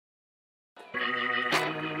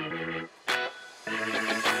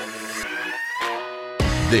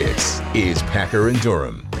This is Packer and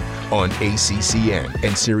Durham on ACCN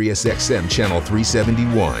and SiriusXM Channel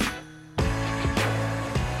 371.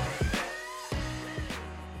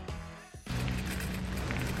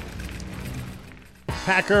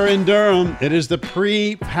 Packer and Durham, it is the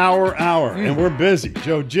pre-Power Hour, and we're busy.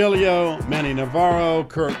 Joe Giglio, Manny Navarro,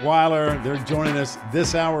 Kurt Weiler, they're joining us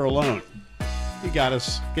this hour alone. You got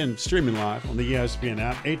us, again, streaming live on the ESPN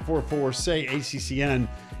app. 844-SAY-ACCN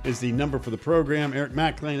is the number for the program. Eric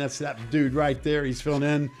McLean, that's that dude right there. He's filling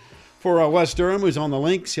in for Wes Durham, who's on the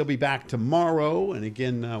links. He'll be back tomorrow. And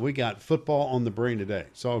again, we got football on the brain today.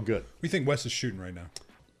 It's all good. We think Wes is shooting right now.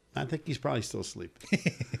 I think he's probably still asleep.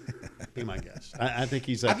 Be my guess. I think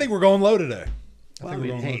he's. I think we're going low today.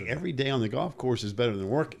 Every day on the golf course is better than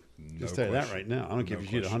working. Just tell you that right now. I don't care if you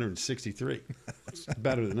shoot 163. It's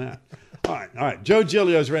better than that. All right. Joe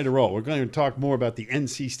Giglio is ready to roll. We're going to talk more about the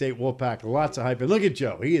NC State Wolfpack. Lots of hype. And look at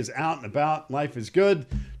Joe. He is out and about. Life is good.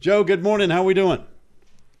 Joe, good morning. How are we doing?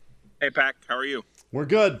 Hey, Pac. How are you? We're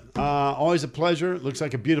good. Always a pleasure. Looks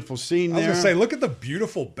like a beautiful scene there. I was going to say, look at the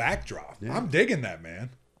beautiful backdrop. Yeah. I'm digging that,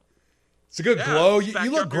 man. It's a good glow.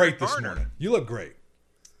 You look great this morning. You look great.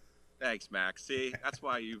 Thanks, Max. See, that's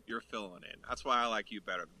why you're filling in. That's why I like you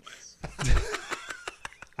better than Wes.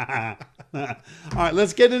 All right,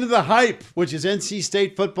 let's get into the hype, which is NC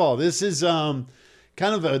State football. This is kind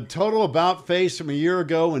of a total about face from a year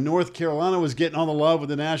ago when North Carolina was getting all the love with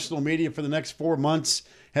the national media for the next 4 months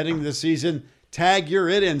heading to the season. Tag, you're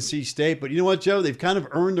at NC State. But you know what, Joe? They've kind of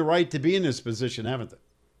earned the right to be in this position, haven't they?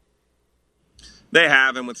 They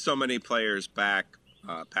have, and with so many players back,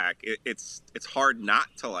 Pac, it's hard not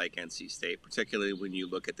to like NC State, particularly when you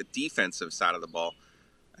look at the defensive side of the ball.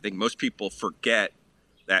 I think most people forget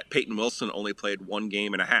that Peyton Wilson only played 1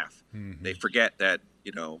 game and a half. Mm-hmm. They forget that,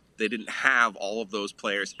 they didn't have all of those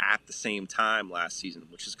players at the same time last season,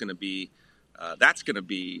 which is going to be that's going to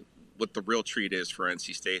be what the real treat is for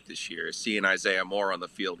NC State this year, is seeing Isaiah Moore on the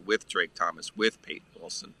field with Drake Thomas, with Peyton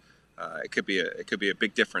Wilson. It could be a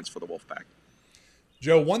big difference for the Wolfpack.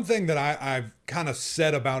 Joe, one thing that I've kind of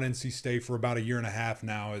said about NC State for about a year and a half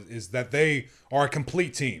now is that they are a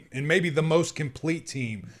complete team, and maybe the most complete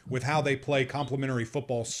team with how they play complementary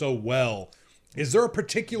football so well. Is there a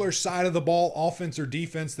particular side of the ball, offense or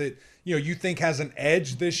defense, that you think has an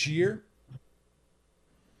edge this year?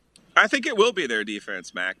 I think it will be their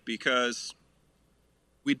defense, Mac, because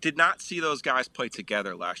we did not see those guys play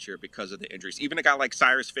together last year because of the injuries. Even a guy like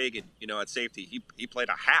Cyrus Fagan, at safety, he played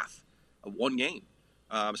a half of 1 game.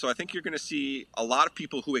 So I think you're going to see a lot of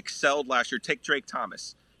people who excelled last year. Take Drake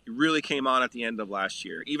Thomas. He really came on at the end of last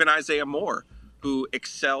year. Even Isaiah Moore, who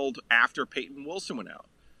excelled after Peyton Wilson went out.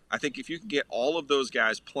 I think if you can get all of those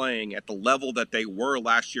guys playing at the level that they were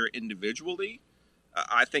last year individually,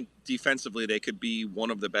 I think defensively they could be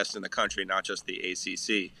one of the best in the country, not just the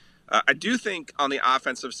ACC. I do think on the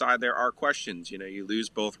offensive side there are questions. You lose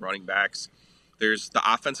both running backs. There's the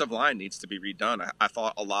offensive line needs to be redone. I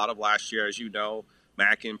thought a lot of last year, as you know,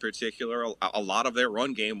 Mac in particular, a lot of their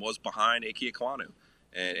run game was behind Ike Ekwonu.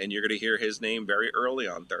 And you're going to hear his name very early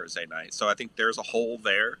on Thursday night. So I think there's a hole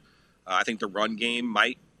there. I think the run game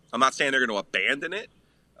I'm not saying they're going to abandon it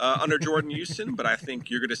under Jordan Houston, but I think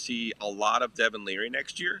you're going to see a lot of Devin Leary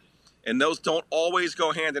next year. And those don't always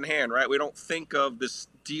go hand in hand, right? We don't think of this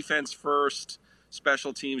defense-first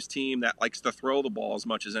special teams team that likes to throw the ball as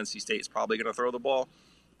much as NC State is probably going to throw the ball.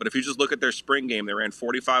 But if you just look at their spring game, they ran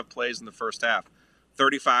 45 plays in the first half.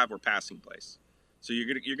 35 were passing plays. So you're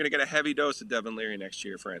gonna get a heavy dose of Devin Leary next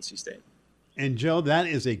year for NC State. And, Joe, that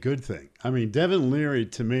is a good thing. I mean, Devin Leary,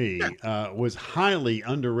 to me, was highly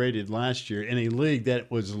underrated last year in a league that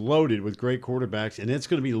was loaded with great quarterbacks, and it's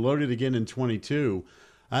going to be loaded again in 22.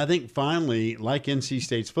 I think finally, like NC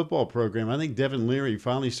State's football program, I think Devin Leary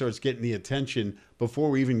finally starts getting the attention before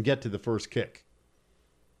we even get to the first kick.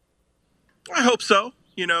 I hope so.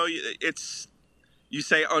 You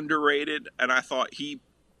say underrated, and I thought he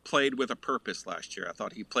played with a purpose last year. I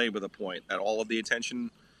thought he played with a point that all of the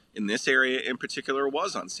attention in this area in particular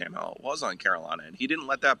was on Sam Howell, was on Carolina, and he didn't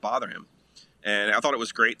let that bother him. And I thought it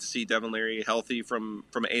was great to see Devin Leary healthy from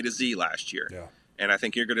A to Z last year. Yeah. And I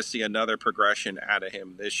think you're going to see another progression out of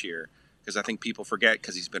him this year, because I think people forget,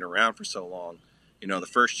 because he's been around for so long. The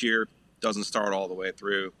first year doesn't start all the way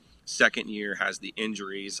through. Second year has the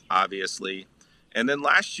injuries, obviously. And then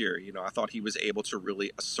last year, I thought he was able to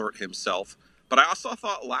really assert himself. But I also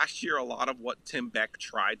thought last year a lot of what Tim Beck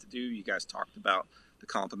tried to do, you guys talked about the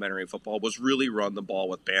complementary football, was really run the ball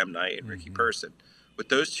with Bam Knight and Ricky Person. With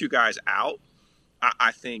those two guys out,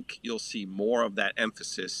 I think you'll see more of that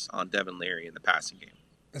emphasis on Devin Leary in the passing game.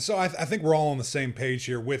 So I think we're all on the same page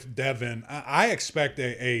here with Devin. I expect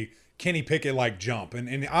a Kenny Pickett-like jump.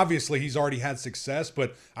 And obviously he's already had success,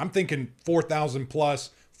 but I'm thinking 4,000 plus,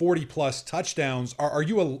 40 plus touchdowns. Are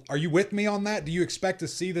you with me on that? Do you expect to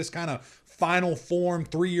see this kind of final form,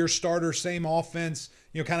 3-year starter, same offense,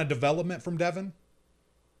 kind of development from Devin?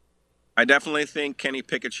 I definitely think Kenny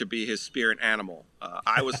Pickett should be his spirit animal.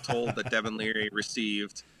 I was told that Devin Leary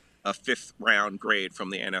received a 5th round grade from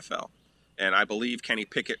the NFL. And I believe Kenny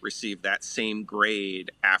Pickett received that same grade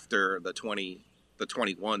after the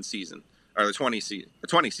 21 season or the 20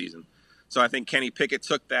 season. So I think Kenny Pickett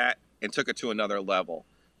took that and took it to another level.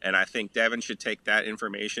 And I think Devin should take that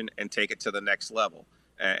information and take it to the next level.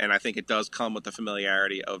 And I think it does come with the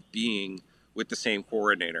familiarity of being with the same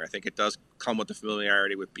coordinator. I think it does come with the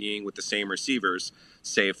familiarity with being with the same receivers,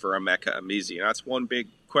 save for Emeka Emezie. And that's one big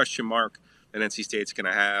question mark that NC State's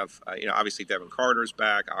going to have. Obviously Devin Carter's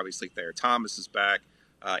back. Obviously Thayer Thomas is back.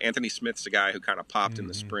 Anthony Smith's a guy who kind of popped in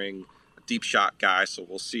the spring, a deep shot guy. So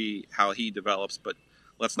we'll see how he develops. But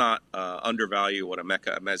let's not undervalue what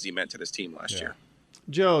Emeka Emezie meant to this team last year.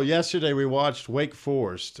 Joe, yesterday we watched Wake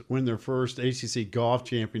Forest win their first ACC golf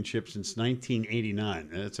championship since 1989.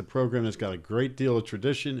 And it's a program that's got a great deal of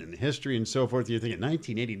tradition and history and so forth. You're thinking,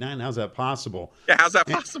 1989, how's that possible? Yeah, how's that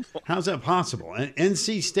possible? How's that possible? And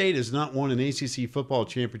NC State has not won an ACC football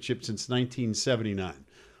championship since 1979.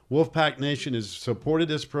 Wolfpack Nation has supported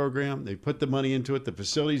this program. They put the money into it. The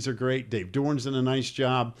facilities are great. Dave Dorn's done a nice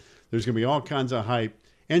job. There's going to be all kinds of hype.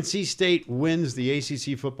 NC State wins the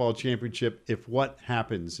ACC football championship if what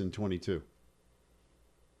happens in 22?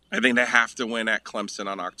 I think they have to win at Clemson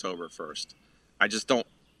on October 1st. I just don't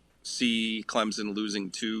see Clemson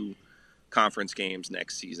losing 2 conference games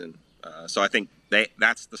next season. So I think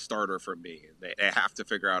that's the starter for me. They have to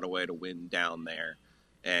figure out a way to win down there.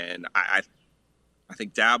 And I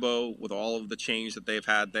think Dabo, with all of the change that they've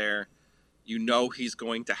had there, he's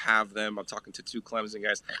going to have them. I'm talking to 2 Clemson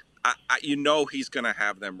guys. He's going to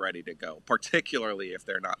have them ready to go, particularly if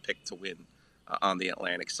they're not picked to win on the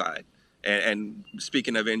Atlantic side. And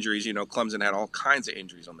speaking of injuries, Clemson had all kinds of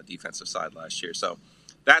injuries on the defensive side last year. So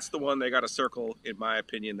that's the one they got to circle, in my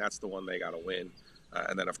opinion. That's the one they got to win.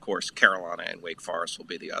 And then, of course, Carolina and Wake Forest will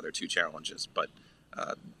be the other 2 challenges. But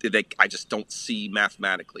I just don't see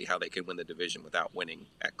mathematically how they can win the division without winning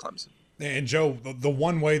at Clemson. And Joe, the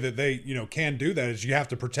one way that they, can do that is you have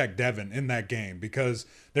to protect Devin in that game because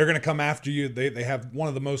they're going to come after you. They have one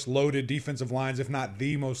of the most loaded defensive lines, if not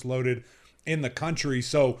the most loaded in the country.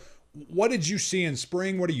 So what did you see in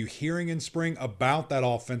spring? What are you hearing in spring about that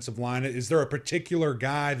offensive line? Is there a particular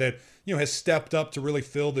guy that, has stepped up to really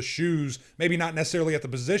fill the shoes, maybe not necessarily at the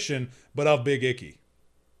position, but of Big Icky?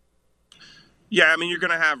 Yeah, I mean, you're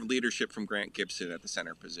going to have leadership from Grant Gibson at the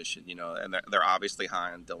center position, and they're obviously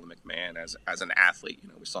high on Dylan McMahon as an athlete.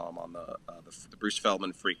 We saw him on the Bruce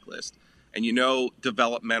Feldman freak list. And,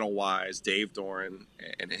 developmental-wise, Dave Doran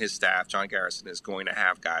and his staff, John Garrison, is going to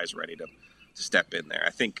have guys ready to step in there.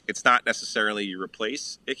 I think it's not necessarily you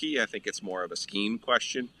replace Icky. I think it's more of a scheme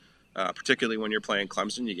question, particularly when you're playing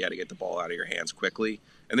Clemson. You got to get the ball out of your hands quickly.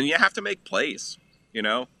 And then you have to make plays, I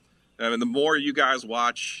mean, the more you guys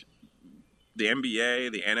watch the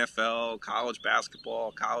NBA, the NFL, college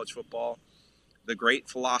basketball, college football, the great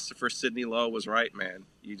philosopher Sidney Lowe was right, man.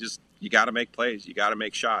 You got to make plays. You got to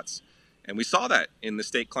make shots. And we saw that in the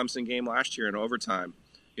State Clemson game last year in overtime.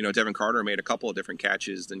 Devin Carter made a couple of different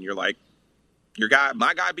catches. Then you're like,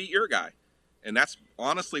 my guy beat your guy. And that's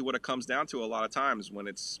honestly what it comes down to a lot of times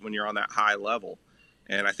when you're on that high level.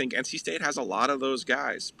 And I think NC State has a lot of those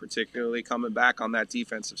guys, particularly coming back on that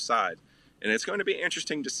defensive side. And it's going to be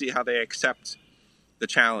interesting to see how they accept the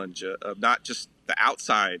challenge of not just the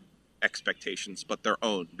outside expectations, but their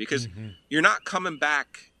own. Because you're not coming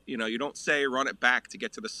back, you don't say run it back to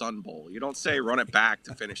get to the Sun Bowl. You don't say run it back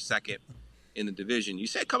to finish second in the division. You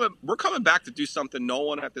say we're coming back to do something no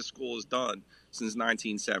one at this school has done since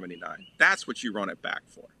 1979. That's what you run it back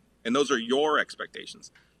for. And those are your expectations.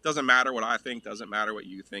 Doesn't matter what I think, doesn't matter what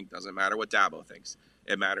you think, doesn't matter what Dabo thinks.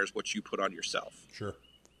 It matters what you put on yourself. Sure.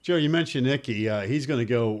 Joe, you mentioned Icky. He's going to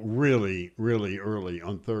go really, really early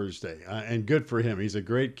on Thursday. And good for him. He's a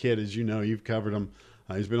great kid. As you know, you've covered him.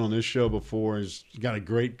 He's been on this show before. He's got a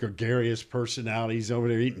great gregarious personality. He's over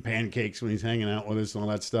there eating pancakes when he's hanging out with us and all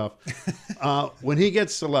that stuff. When he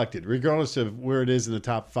gets selected, regardless of where it is in the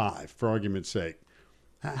top 5, for argument's sake,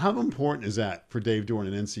 how important is that for Dave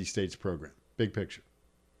Doran and NC State's program? Big picture.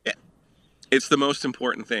 Yeah. It's the most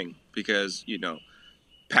important thing because,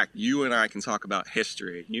 Pack, you and I can talk about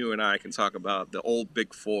history, and you and I can talk about the old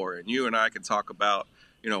Big Four, and you and I can talk about,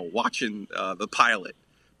 watching the pilot.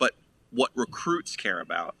 But what recruits care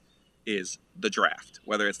about is the draft,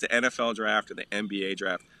 whether it's the NFL draft or the NBA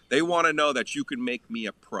draft. They want to know that you can make me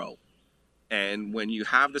a pro. And when you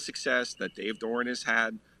have the success that Dave Doran has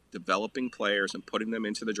had developing players and putting them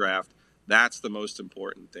into the draft, that's the most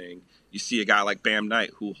important thing. You see a guy like Bam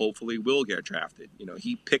Knight, who hopefully will get drafted. You know,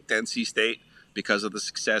 he picked NC State because of the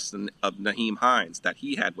success of Naheem Hines that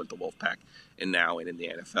he had with the Wolfpack and now in the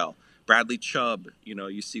NFL. Bradley Chubb, you know,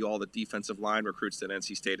 you see all the defensive line recruits that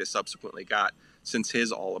NC State has subsequently got since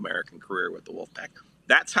his All-American career with the Wolfpack.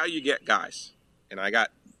 That's how you get guys. And I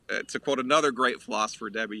got, to quote another great philosopher,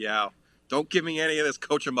 Debbie Yao, don't give me any of this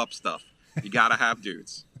coach 'em up stuff. You got to have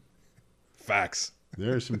dudes. Facts.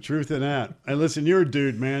 There's some truth in that. Hey, listen, you're a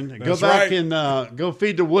dude, man. Go That's back right. and go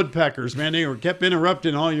feed the woodpeckers, man. They kept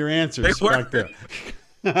interrupting all your answers They were. back there.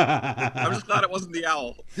 I'm just glad it wasn't the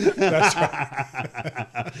owl. That's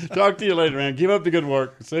right. Talk to you later, man. Keep up the good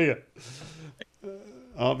work. See ya.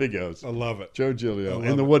 Off he goes. I love it. Joe Giglio love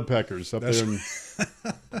and the it. woodpeckers up there in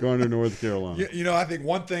Garner, North Carolina. You know, I think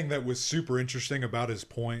one thing that was super interesting about his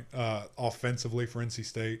point offensively for NC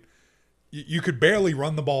State, you could barely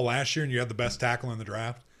run the ball last year and you had the best tackle in the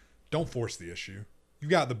draft. Don't force the issue. You've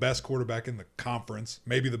got the best quarterback in the conference,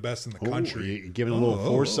 maybe the best in the country. You're giving a little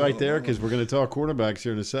foresight there because we're going to talk quarterbacks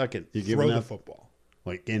here in a second. You're giving Throw the that football.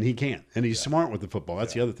 like, and he can, and he's smart with the football.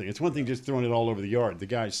 That's the other thing. It's one thing just throwing it all over the yard. The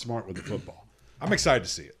guy's smart with the football. I'm excited to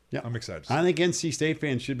see it. Yeah, I'm excited to see I think NC State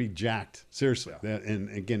fans should be jacked. Seriously. And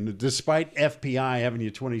again, despite FPI having you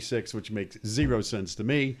 26, which makes zero sense to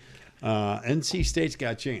me, NC State's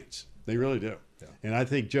got a chance. They really do. Yeah. And I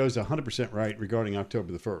think Joe's 100% right regarding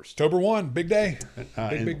October the 1st. October 1, big day.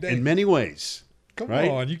 Big day. In many ways. Come right?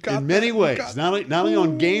 on, you got in many that. ways. You got Not only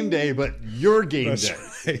on game day, but your game That's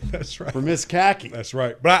day. right. That's right. For Miss Khaki. That's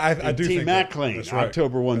right. But I do Team think McLean, that's right.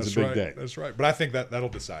 October 1's That's a big right. day. That's right. But I think that'll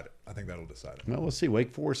decide it. I think that'll decide it. Well, we'll see.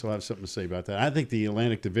 Wake Forest will have something to say about that. I think the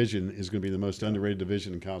Atlantic Division is going to be the most underrated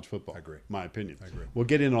division in college football. I agree. My opinion. I agree. We'll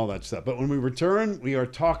get into all that stuff. But when we return, we are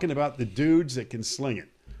talking about the dudes that can sling it.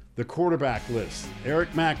 The quarterback list.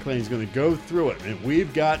 Eric McLean is going to go through it. And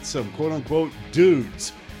we've got some quote-unquote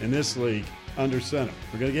dudes in this league under center.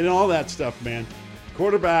 We're going to get into all that stuff, man.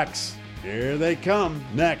 Quarterbacks, here they come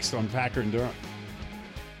next on Packer and Durham.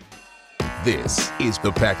 This is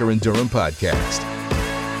the Packer and Durham Podcast.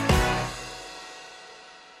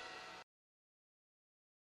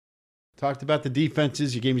 Talked about the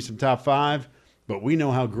defenses. You gave me some top five, but we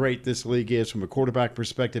know how great this league is from a quarterback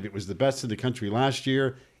perspective. It was the best in the country last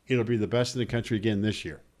year. It'll be the best in the country again this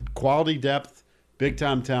year. Quality depth,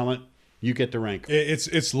 big-time talent. You get to rank them.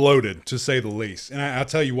 It's loaded, to say the least. And I'll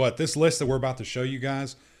tell you what, this list that we're about to show you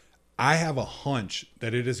guys, I have a hunch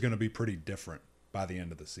that it is going to be pretty different by the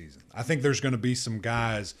end of the season. I think there's going to be some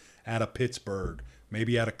guys out of Pittsburgh,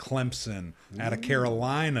 maybe out of Clemson, out of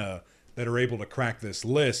Carolina that are able to crack this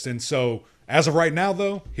list. And so as of right now,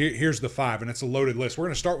 though, here's the five, and it's a loaded list. We're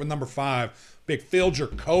going to start with number 5, big Phil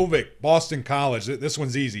Jurkovec, Boston College. This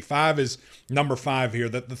one's easy. 5 is number 5 here.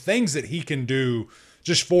 The things that he can do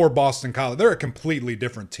just for Boston College, they're a completely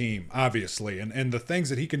different team, obviously. And the things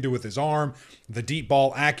that he can do with his arm, the deep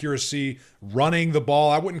ball accuracy, running the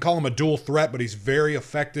ball. I wouldn't call him a dual threat, but he's very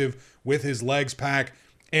effective with his legs pack.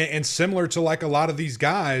 And similar to like a lot of these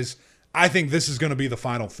guys, I think this is going to be the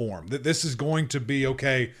final form. This is going to be,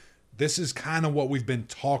 okay, this is kind of what we've been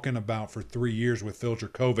talking about for 3 years with Phil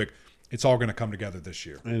Jurkovec. It's all going to come together this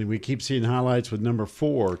year. And we keep seeing highlights with number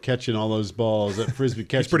 4 catching all those balls at Frisbee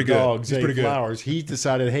catching pretty good. dogs, He's pretty good. Flowers. He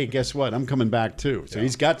decided, hey, guess what? I'm coming back too. So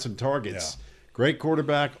he's got some targets. Yeah. Great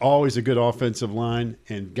quarterback, always a good offensive line,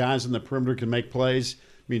 and guys on the perimeter can make plays.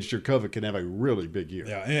 Means Jurkovec can have a really big year.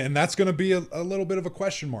 Yeah, and that's going to be a little bit of a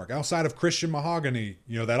question mark. Outside of Christian Mahogany,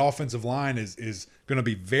 that offensive line is going to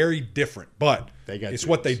be very different, but it's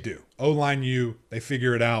what they do. O-line U, they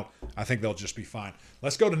figure it out. I think they'll just be fine.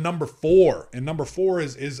 Let's go to number 4, and number 4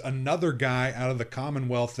 is another guy out of the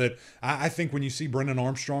Commonwealth that I think when you see Brennan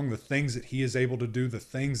Armstrong, the things that he is able to do, the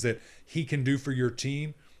things that he can do for your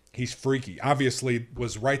team, he's freaky. Obviously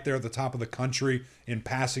was right there at the top of the country in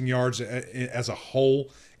passing yards as a whole,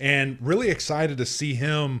 and really excited to see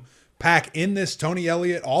him pack in this Tony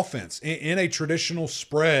Elliott offense in a traditional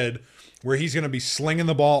spread where he's going to be slinging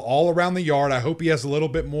the ball all around the yard. I hope he has a little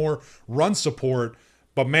bit more run support,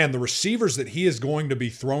 but man, the receivers that he is going to be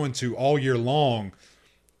throwing to all year long,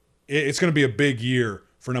 it's going to be a big year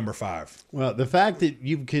for number 5. Well, the fact that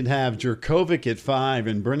you could have Jurkovec at 5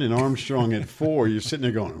 and Brennan Armstrong at 4, you're sitting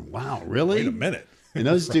there going, wow, really? Wait a minute. And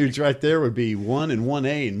those dudes right there would be 1 and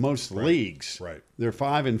 1A in most leagues. Right. They're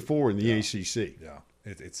 5 and 4 in the ACC. Yeah,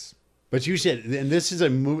 it's But you said, and this is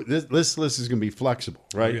this list is going to be flexible,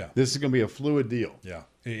 right? Oh, yeah. This is going to be a fluid deal. Yeah,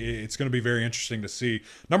 it's going to be very interesting to see.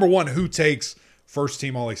 Number one, who takes first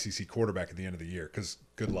team All-ACC quarterback at the end of the year? Because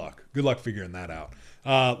good luck figuring that out.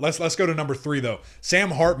 Let's go to number 3 though.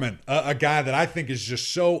 Sam Hartman, a guy that I think is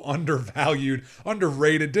just so undervalued,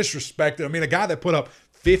 underrated, disrespected. I mean, a guy that put up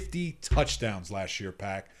 50 touchdowns last year,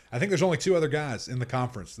 Pack. I think there's only 2 other guys in the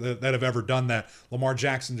conference that have ever done that. Lamar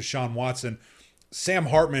Jackson, Deshaun Watson. Sam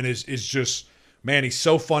Hartman is just, man, he's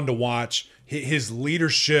so fun to watch. His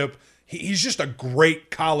leadership, he's just a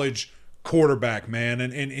great college quarterback, man.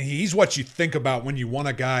 And he's what you think about when you want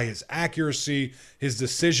a guy, his accuracy, his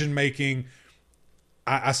decision-making.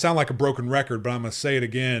 I sound like a broken record, but I'm going to say it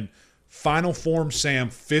again. Final form Sam,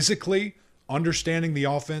 physically understanding the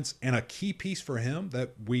offense, and a key piece for him that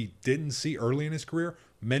we didn't see early in his career,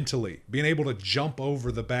 mentally, being able to jump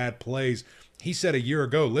over the bad plays. He said a year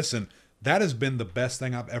ago, listen, that has been the best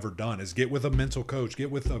thing I've ever done, is get with a mental coach,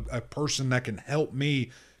 get with a person that can help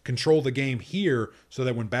me control the game here so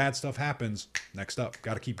that when bad stuff happens, next up,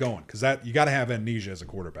 got to keep going. Because that you got to have amnesia as a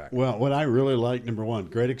quarterback. Well, what I really like, number one,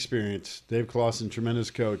 great experience. Dave Clawson,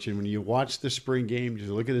 tremendous coach. And when you watch the spring game,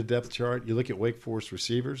 you look at the depth chart, you look at Wake Forest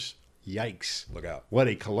receivers, yikes. Look out. What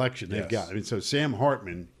a collection they've got. I mean, so Sam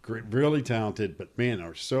Hartman, really talented, but man,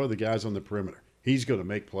 are so the guys on the perimeter. He's going to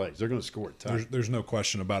make plays. They're going to score a ton. There's no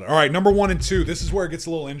question about it. All right, number 1 and 2. This is where it gets a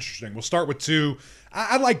little interesting. We'll start with 2.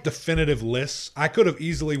 I like definitive lists. I could have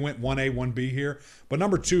easily went 1A, 1B here, but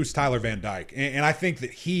number 2 is Tyler Van Dyke, and I think that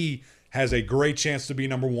he has a great chance to be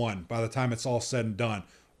number 1 by the time it's all said and done.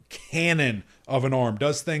 Cannon of an arm,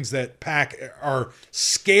 does things that Pack are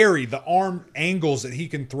scary. The arm angles that he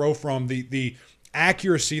can throw from, the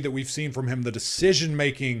accuracy that we've seen from him, the decision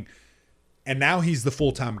making. And now he's the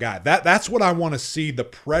full-time guy. That's what I want to see, the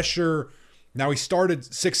pressure. Now he started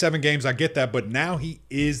 6-7 games, I get that, but now he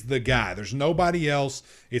is the guy. There's nobody else.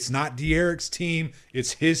 It's not De'Eric's team.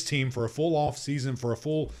 It's his team for a full off season, for a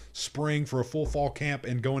full spring, for a full fall camp,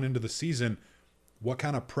 and going into the season. What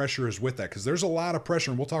kind of pressure is with that? Because there's a lot of pressure,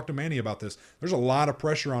 and we'll talk to Manny about this. There's a lot of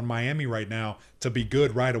pressure on Miami right now to be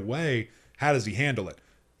good right away. How does he handle it?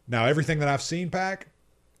 Now, everything that I've seen, Pack,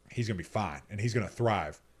 he's going to be fine, and he's going to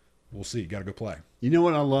thrive. We'll see. Got to go play. You know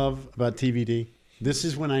what I love about TVD? This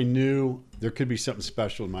is when I knew there could be something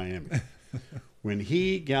special in Miami. When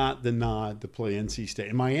he got the nod to play NC State.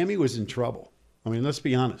 And Miami was in trouble. I mean, let's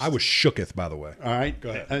be honest. I was shooketh, by the way. All right.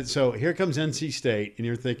 Go ahead. So here comes NC State, and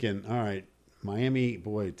you're thinking, all right, Miami,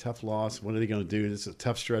 boy, tough loss. What are they going to do? This is a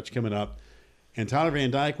tough stretch coming up. And Tyler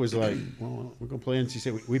Van Dyke was like, well, we're going to play NC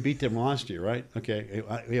State. We beat them last year, right? Okay.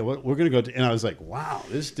 Yeah, we're going to go. And I was like, wow,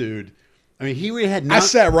 this dude. I mean, he had not. I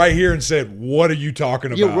sat right here and said, what are you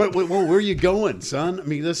talking about? Yeah, where are you going, son? I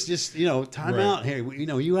mean, let's just, time out here.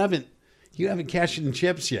 You haven't cashed in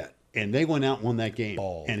chips yet. And they went out and won that game.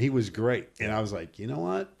 Ball. And he was great. And I was like, you know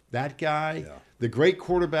what? That guy, the great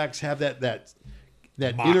quarterbacks have that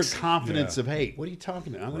inner confidence of, hey, what are you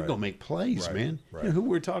talking about? I'm going to go make plays, man. Right. You know who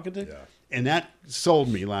we're talking to? Yeah. And that sold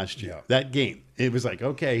me last year, that game. It was like,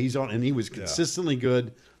 okay, he's on. And he was consistently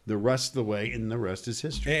good the rest of the way, and the rest is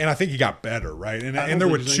history. And I think he got better, right? And there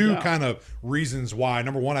were 2 kind of reasons why.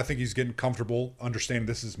 Number 1, I think he's getting comfortable, understanding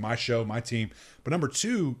this is my show, my team. But number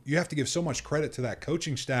 2, you have to give so much credit to that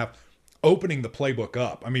coaching staff opening the playbook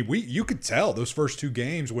up. I mean, you could tell those first 2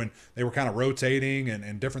 games when they were kind of rotating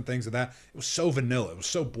and different things of that. It was so vanilla. It was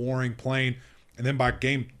so boring, plain. And then by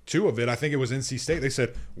game 2 of it, I think it was NC State, they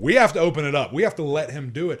said, we have to open it up. We have to let him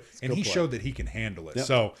do it. And he showed that he can handle it. Yep.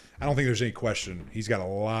 So I don't think there's any question. He's got a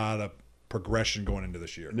lot of progression going into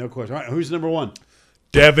this year. No question. All right, who's number 1?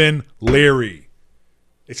 Devin Leary.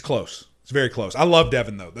 It's close. It's very close. I love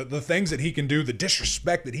Devin, though. The things that he can do, the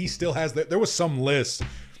disrespect that he still has. There was some list.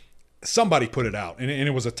 Somebody put it out, and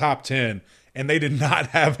it was a top 10, and they did not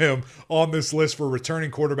have him on this list for returning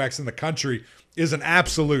quarterbacks in the country. Is an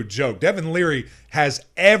absolute joke. Devin Leary has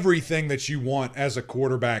everything that you want as a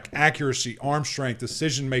quarterback: accuracy, arm strength,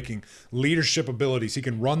 decision-making, leadership abilities. He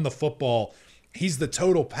can run the football. He's the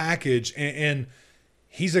total package, and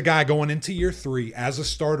he's a guy going into year 3 as a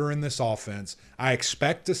starter in this offense. I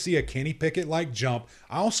expect to see a Kenny Pickett-like jump.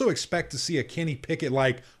 I also expect to see a Kenny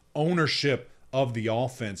Pickett-like ownership of the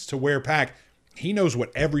offense, to where Pack, he knows what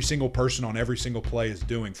every single person on every single play is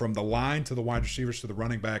doing, from the line to the wide receivers to the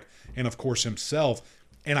running back, and of course himself.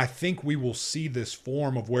 And I think we will see this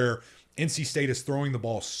form of where NC State is throwing the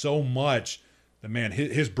ball so much that, man,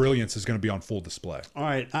 his brilliance is going to be on full display. All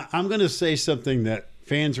right, I'm going to say something that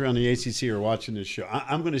fans around the ACC are watching this show.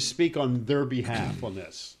 I'm going to speak on their behalf on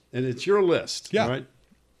this, and it's your list, right?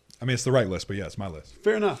 I mean, it's the right list, but yeah, it's my list.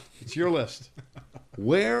 Fair enough. It's your list.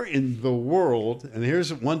 Where in the world, and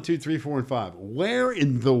here's 1, 2, 3, 4, and 5. Where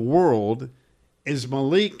in the world is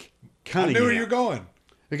Malik Cunningham? I knew where you're going.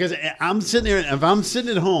 Because I'm sitting there, if I'm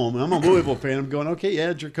sitting at home, and I'm a Louisville fan, I'm going, okay,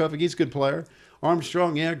 yeah, Dracovic, he's a good player.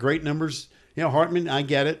 Armstrong, yeah, great numbers. Hartman, I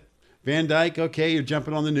get it. Van Dyke, okay, you're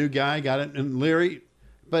jumping on the new guy, got it. And Leary.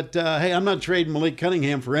 But, hey, I'm not trading Malik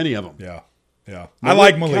Cunningham for any of them. Yeah. I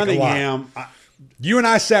like Malik Cunningham, a lot. You and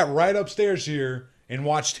I sat right upstairs here and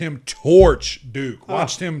watched him torch Duke,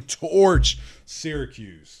 watched him torch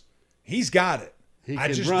Syracuse. He's got it. He I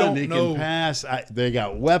can just run, don't he know. can pass. They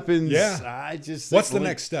got weapons. Yeah. I just What's the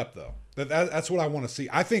next step, though? That's what I want to see.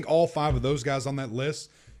 I think all 5 of those guys on that list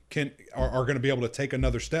are going to be able to take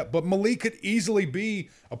another step. But Malik could easily be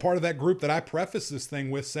a part of that group that I preface this thing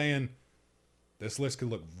with saying this list could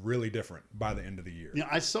look really different by the end of the year.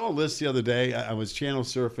 I saw a list the other day. I was channel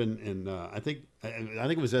surfing, and I think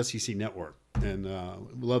it was SEC Network, and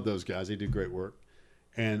love those guys. They do great work.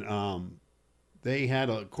 And they had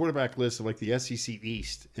a quarterback list of like the SEC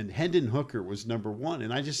East, and Hendon Hooker was number 1.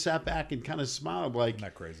 And I just sat back and kind of smiled, like, Isn't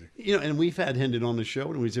that crazy? And we've had Hendon on the show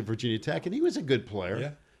when he was at Virginia Tech, and he was a good player.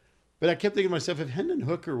 Yeah. But I kept thinking to myself, if Hendon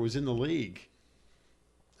Hooker was in the league,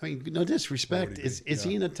 I mean, no disrespect, is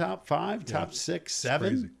he in the top 5, top 6, 7?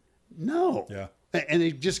 crazy. No. Yeah. And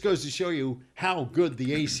it just goes to show you how good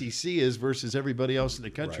the ACC is versus everybody else in the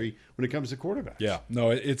country when it comes to quarterbacks. Yeah, no,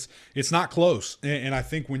 it's not close. And I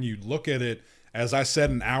think when you look at it, as I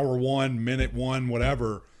said, in hour 1, minute 1,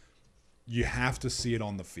 whatever, you have to see it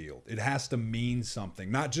on the field. It has to mean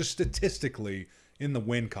something, not just statistically in the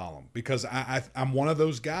win column. Because I'm one of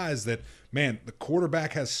those guys that, man, the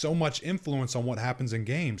quarterback has so much influence on what happens in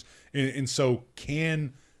games. And so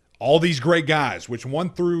can all these great guys, which 1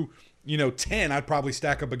 through 10 I'd probably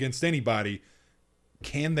stack up against anybody,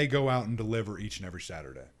 can they go out and deliver each and every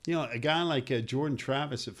Saturday? A guy like Jordan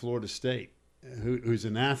Travis at Florida State, who's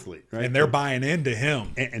an athlete, right? And they're buying into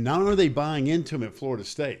him. And not only are they buying into him at Florida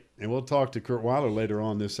State, and we'll talk to Kurt Weiler later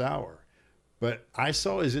on this hour, but I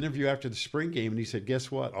saw his interview after the spring game, and he said,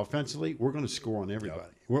 guess what? Offensively, we're going to score on everybody.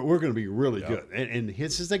 Yep. We're going to be really good. And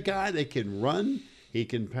this is a guy that can run, he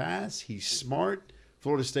can pass, he's smart.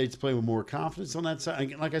 Florida State's playing with more confidence on that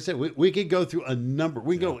side. Like I said, we could go through a number.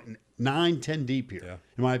 We can go 9, 10 deep here,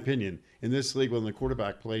 in my opinion, in this league when the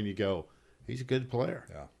quarterback play, and you go, he's a good player.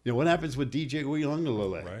 Yeah. What happens with DJ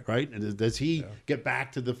Uiagalelei, right? And does he get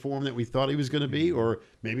back to the form that we thought he was going to be, or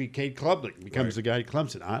maybe Cade Klubnik becomes the guy at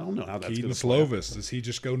Clemson? I don't know how that's going to play. Slovis, does he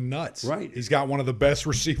just go nuts? Right. He's got one of the best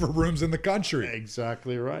receiver rooms in the country.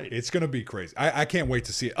 Exactly right. It's going to be crazy. I can't wait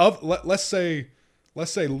to see it. Let's say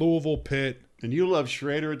Louisville, Pitt. And you love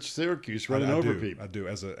Schrader at Syracuse running over people. I do,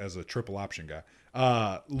 as a triple option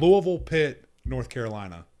guy. Louisville, Pitt, North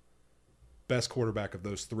Carolina. Best quarterback of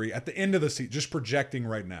those 3 at the end of the season, just projecting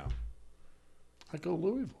right now. I go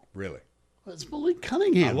Louisville. Really? That's Malik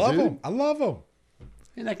Cunningham. I love him.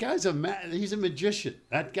 And that guy's he's a magician.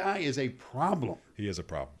 That guy is a problem. He is a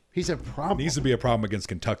problem. He's a problem. Needs to be a problem against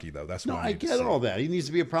Kentucky, though. That's what I get all that. He needs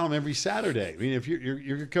to be a problem every Saturday. I mean, if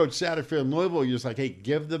you're Coach Satterfield in Louisville, you're just like, hey,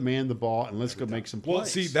 give the man the ball and let's go make some plays. Well,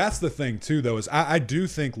 see, that's the thing, too, though, is I do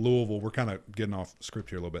think Louisville, we're kind of getting off script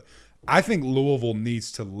here a little bit. I think Louisville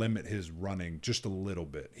needs to limit his running just a little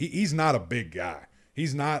bit. He's not a big guy.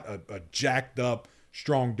 He's not a jacked up,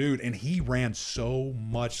 strong dude, and he ran so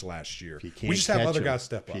much last year. We just have other guys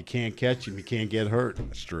step up. If you can't catch him, you can't get hurt.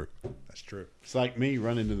 That's true. It's like me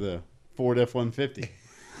running to the Ford F-150.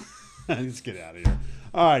 Let's get out of here.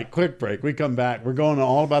 All right, quick break. We come back. We're going to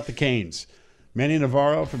all about the Canes. Manny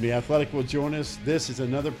Navarro from The Athletic will join us. This is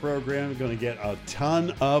another program going to get a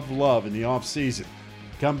ton of love in the offseason.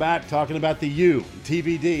 Come back talking about the U,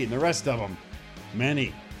 TBD, and the rest of them.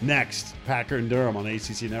 Manny next. Packer and Durham on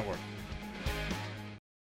ACC Network.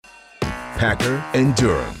 Packer and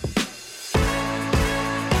Durham.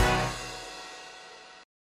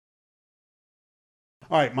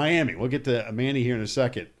 All right, Miami. We'll get to Manny here in a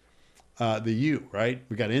second. The U, right?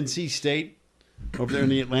 We got NC State over there in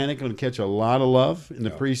the Atlantic, going to catch a lot of love in the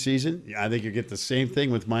preseason. I think you get the same thing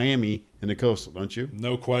with Miami in the Coastal, don't you?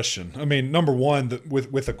 No question. I mean, number one,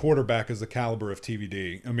 with a quarterback as the caliber of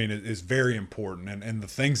TVD, I mean, it is very important. And the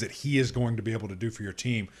things that he is going to be able to do for your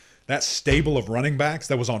team, that stable of running backs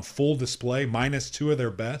that was on full display, minus 2 of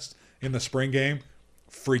their best in the spring game,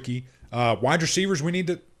 freaky. Wide receivers, we need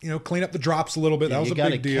to clean up the drops a little bit. That was a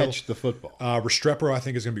big deal. Catch the football. Restrepo, I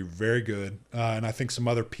think, is going to be very good. And I think some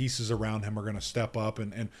other pieces around him are going to step up.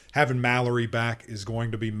 And having Mallory back is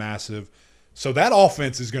going to be massive. So that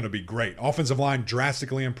offense is going to be great. Offensive line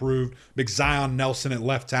drastically improved. Big Zion Nelson at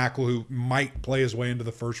left tackle, who might play his way into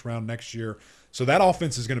the first round next year. So that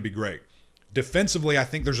offense is going to be great. Defensively, I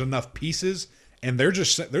think there's enough pieces, and they're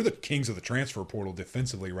the kings of the transfer portal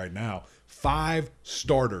defensively right now. 5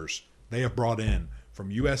 starters they have brought in from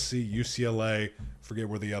USC, UCLA, forget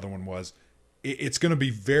where the other one was. It's going to be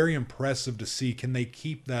very impressive to see, can they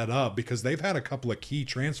keep that up, because they've had a couple of key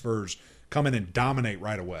transfers come in and dominate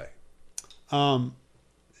right away.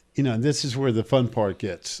 This is where the fun part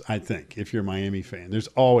gets, I think, if you're a Miami fan. There's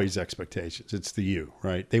always expectations. It's the U,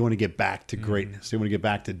 right? They want to get back to greatness. They want to get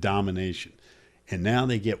back to domination. And now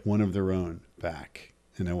they get one of their own back.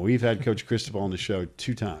 We've had Coach Cristobal on the show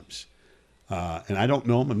 2 times. And I don't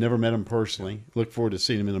know him. I've never met him personally. Look forward to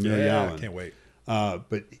seeing him in Amelia Island. I can't wait.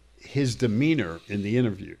 But his demeanor in the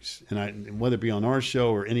interviews, and whether it be on our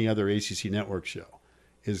show or any other ACC network show,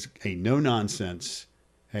 is a no-nonsense,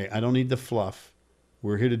 hey, I don't need the fluff.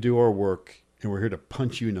 We're here to do our work, and we're here to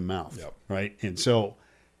punch you in the mouth, right? And so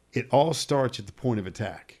it all starts at the point of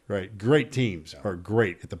attack, right? Great teams are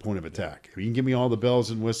great at the point of attack. You can give me all the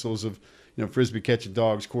bells and whistles of Frisbee catching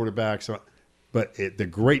dogs, quarterbacks, but the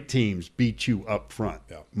great teams beat you up front.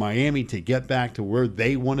 Miami, to get back to where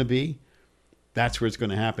they want to be, that's where it's going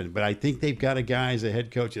to happen. But I think they've got a guy as a head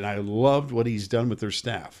coach, and I loved what he's done with their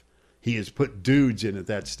staff. He has put dudes in at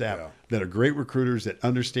that staff that are great recruiters that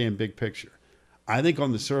understand big picture. I think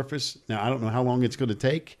on the surface, now I don't know how long it's going to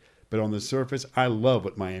take, but on the surface, I love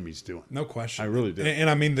what Miami's doing. No question. I really do. And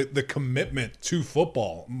I mean, the commitment to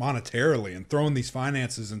football monetarily and throwing these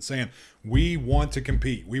finances and saying, we want to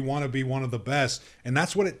compete. We want to be one of the best. And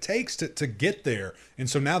that's what it takes to get there. And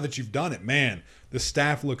so now that you've done it, man, the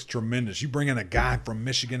staff looks tremendous. You bring in a guy from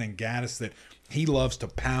Michigan and Gaddis that he loves to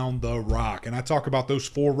pound the rock. And I talk about those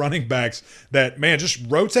 4 running backs that, man, just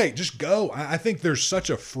rotate, just go. I think there's such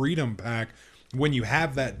a freedom pack when you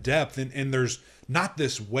have that depth, and there's not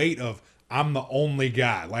this weight of I'm the only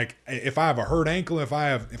guy. Like if I have a hurt ankle, if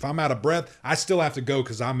I'm out of breath, I still have to go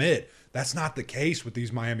because I'm it. That's not the case with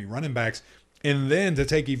these Miami running backs. And then to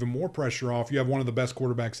take even more pressure off, you have one of the best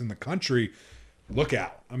quarterbacks in the country. Look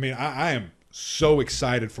out. I mean, I am so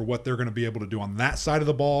excited for what they're going to be able to do on that side of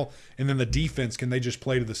the ball. And then the defense, can they just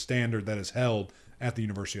play to the standard that is held at the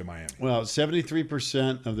University of Miami? Well,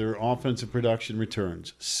 73% of their offensive production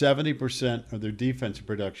returns, 70% of their defensive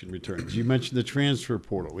production returns. You mentioned the transfer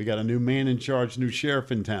portal. We got a new man in charge, new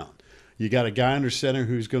sheriff in town. You got a guy under center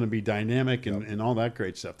who's going to be dynamic and all that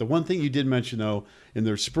great stuff. The one thing you did mention, though, in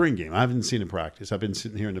their spring game, I haven't seen it practice. I've been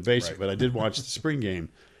sitting here in the basement, but I did watch the spring game.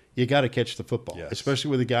 You got to catch the football,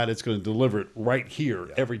 especially with a guy that's going to deliver it right here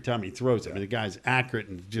every time he throws it. I mean, the guy's accurate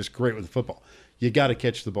and just great with the football. You got to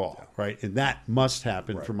catch the ball, right? And that must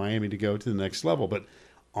happen for Miami to go to the next level. But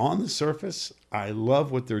on the surface, I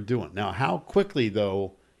love what they're doing. Now, how quickly,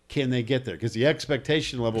 though, can they get there? Because the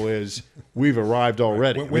expectation level is we've arrived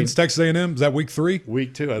already. When's Texas A&M? Is that week 3?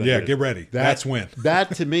 Week 2, I think. Yeah, get ready. That's when.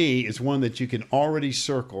 That, to me, is one that you can already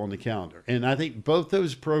circle on the calendar. And I think both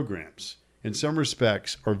those programs, in some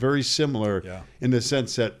respects, are very similar in the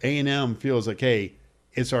sense that A&M feels like, hey,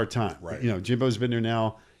 it's our time. Right. Jimbo's been there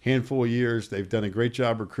now a handful of years. They've done a great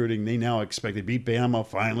job recruiting. They now expect to beat Bama.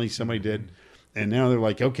 Finally, somebody did. And now they're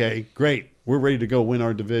like, okay, great. We're ready to go win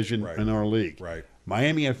our division and our league. Right.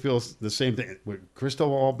 Miami, I feel the same thing. With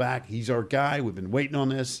Cristobal back, he's our guy. We've been waiting on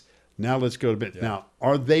this. Now let's go to bed. Yeah. Now,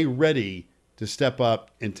 are they ready to step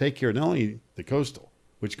up and take care of not only the Coastal,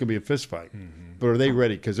 which could be a fist fight, but are they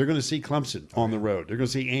ready? Because they're going to see Clemson on the road. They're going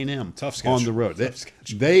to see A&M on the road.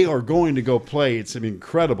 They are going to go play in some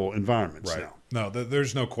incredible environments now. No,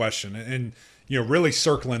 there's no question. And really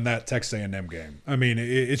circling that Texas A&M game. I mean,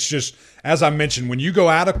 it's just, as I mentioned, when you go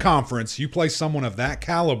out of conference, you play someone of that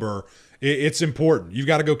caliber, it's important. You've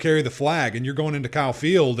got to go carry the flag, and you're going into Kyle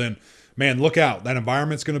Field, and, man, look out. That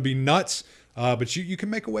environment's going to be nuts. But you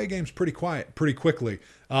can make away games pretty quickly.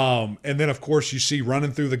 And then, of course, you see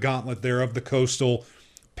running through the gauntlet there of the Coastal.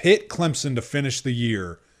 Pitt Clemson to finish the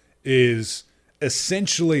year is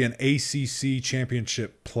essentially an ACC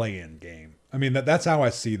championship play-in game. I mean, that's how I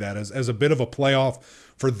see that, as a bit of a playoff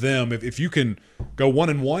for them. If you can go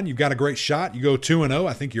 1-1, you've got a great shot. You go 2-0,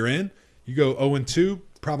 I think you're in. You go 0-2,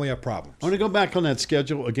 probably have problems. I want to go back on that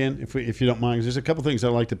schedule again, if you don't mind, because there's a couple things I'd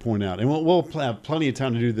like to point out. And we'll have plenty of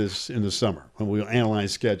time to do this in the summer when we'll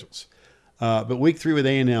analyze schedules. But week 3 with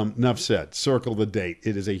A&M, enough said. Circle the date.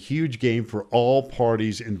 It is a huge game for all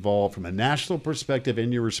parties involved from a national perspective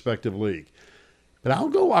in your respective league. But I'll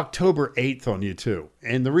go October 8th on you, too.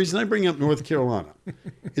 And the reason I bring up North Carolina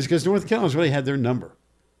is because North Carolina's really had their number.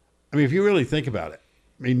 I mean, if you really think about it,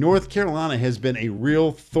 North Carolina has been a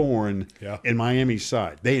real thorn in Miami's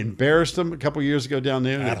side. They embarrassed them a couple years ago down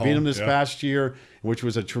there. They beat them this past year, which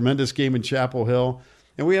was a tremendous game in Chapel Hill.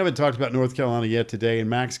 And we haven't talked about North Carolina yet today, and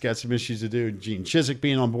Max got some issues to do. Gene Chizik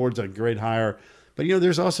being on board is a great hire. But,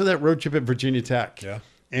 there's also that road trip at Virginia Tech. Yeah.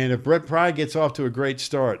 And if Brett Pry gets off to a great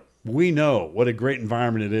start, we know what a great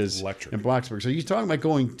environment it is Electric. in Blacksburg. So you're talking about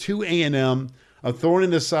going to A&M, a thorn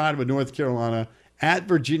in the side with North Carolina, at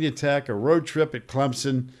Virginia Tech, a road trip at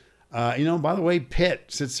Clemson. By the way, Pitt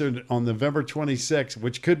sits there on November 26th,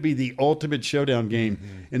 which could be the ultimate showdown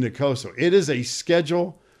game in the Coastal. It is a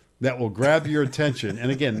schedule that will grab your attention.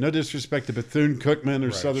 And again, no disrespect to Bethune-Cookman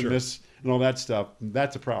or Southern Miss and all that stuff.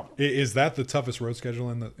 That's a problem. Is that the toughest road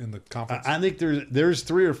schedule in the conference? I think there's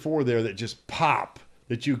 3 or 4 there that just pop,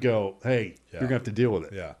 that you go, hey, you're going to have to deal with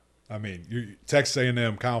it. Yeah. I mean, Texas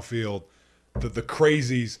A&M, Kyle Field, the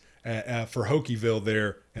crazies for Hokieville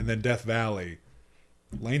there, and then Death Valley.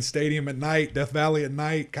 Lane Stadium at night, Death Valley at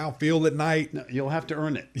night, Kyle Field at night. No, you'll have to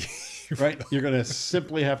earn it, right? You're going to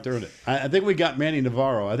simply have to earn it. I think we got Manny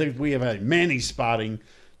Navarro. I think we have had Manny spotting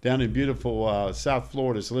down in beautiful South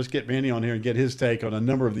Florida. So let's get Manny on here and get his take on a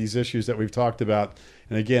number of these issues that we've talked about.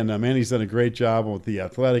 And again, Manny's done a great job with the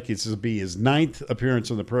Athletic. This will be his 9th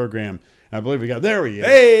appearance on the program. I believe there he is.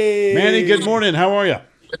 Hey! Manny, good morning. How are you?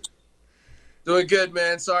 Doing good,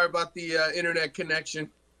 man. Sorry about the internet connection.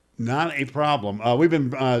 Not a problem. We've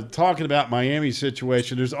been talking about Miami's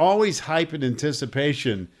situation. There's always hype and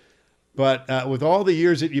anticipation, but with all the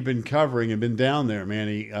years that you've been covering and been down there,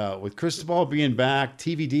 Manny, with Cristobal being back,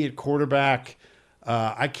 TVD at quarterback,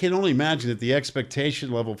 I can only imagine that the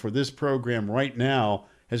expectation level for this program right now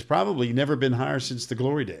has probably never been higher since the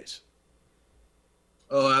glory days.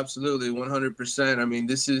 Oh, absolutely, 100%. I mean,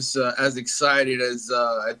 this is as excited as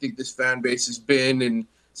I think this fan base has been, and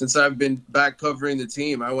since I've been back covering the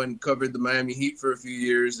team. I went and covered the Miami Heat for a few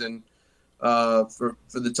years, and for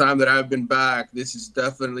the time that I've been back, this is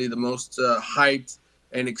definitely the most hyped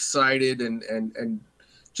and excited and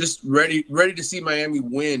just ready to see Miami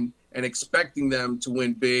win and expecting them to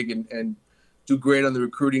win big and do great on the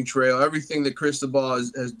recruiting trail. Everything that Cristobal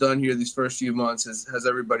has done here these first few months has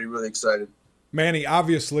everybody really excited. Manny,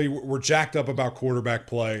 obviously, we're jacked up about quarterback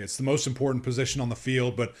play. It's the most important position on the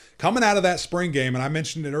field. But coming out of that spring game, and I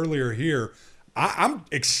mentioned it earlier here, I'm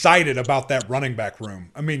excited about that running back room.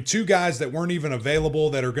 I mean, 2 guys that weren't even available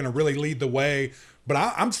that are going to really lead the way. But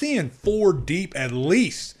I'm seeing 4 deep at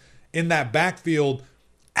least in that backfield.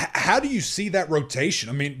 How do you see that rotation?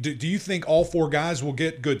 I mean, do you think all 4 guys will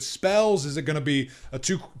get good spells? Is it going to be a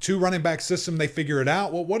two running back system? They figure it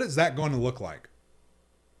out? Well, what is that going to look like?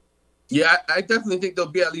 Yeah, I definitely think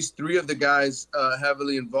there'll be at least 3 of the guys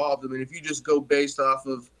heavily involved. I mean, if you just go based off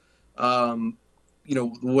of,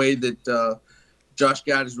 the way that Josh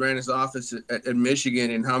Gaddis ran his office at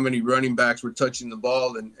Michigan and how many running backs were touching the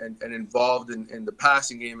ball and involved in the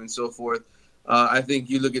passing game and so forth, I think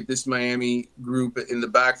you look at this Miami group in the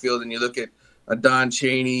backfield and you look at Don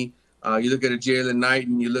Chaney, you look at a Jalen Knight,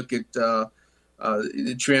 and you look at the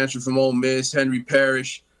transfer from Ole Miss, Henry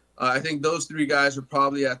Parrish. I think those 3 guys are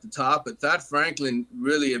probably at the top, but Thad Franklin,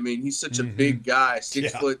 really, I mean, he's such a big guy,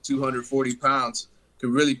 6 foot, 240 pounds,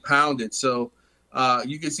 can really pound it. So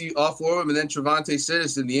you can see all 4 of them. And then Trevante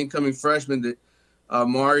Citizen, the incoming freshman that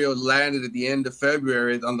Mario landed at the end of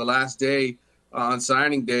February on the last day on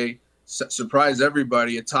signing day, surprised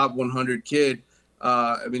everybody, a top 100 kid.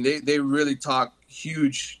 I mean, they really talk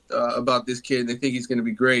huge about this kid, and they think he's going to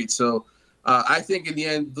be great. So I think in the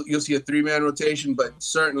end you'll see a 3-man rotation, but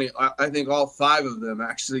certainly I think all 5 of them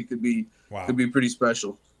actually could be pretty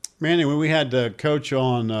special. Manny, when we had Coach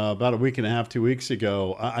on about a week and a half, 2 weeks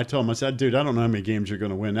ago, I told him, I said, dude, I don't know how many games you're going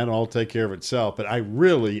to win. That'll all take care of itself. But I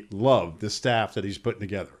really love the staff that he's putting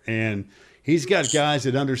together. And he's got guys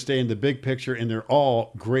that understand the big picture, and they're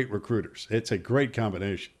all great recruiters. It's a great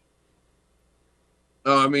combination.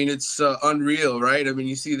 Oh, I mean, it's unreal, right? I mean,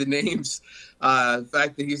 you see the names. The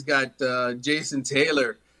fact that he's got Jason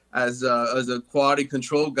Taylor as a quality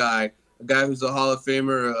control guy, a guy who's a Hall of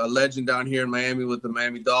Famer, a legend down here in Miami with the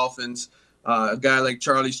Miami Dolphins, a guy like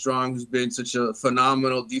Charlie Strong, who's been such a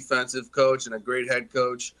phenomenal defensive coach and a great head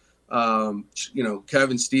coach.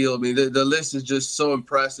 Kevin Steele. I mean, the list is just so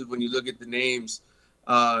impressive when you look at the names.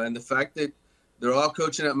 And the fact that they're all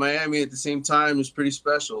coaching at Miami at the same time is pretty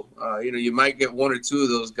special. You might get 1 or 2 of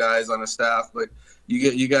those guys on a staff, but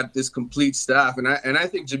you got this complete staff. And I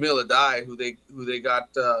think Jamil Adai, who they got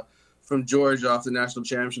from Georgia off the national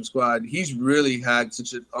championship squad, he's really had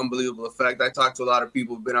such an unbelievable effect. I talked to a lot of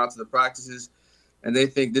people who've been out to the practices, and they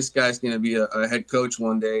think this guy's going to be a head coach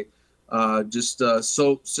one day.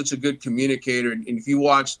 Such a good communicator. And if you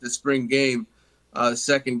watch the spring game,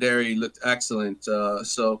 secondary looked excellent.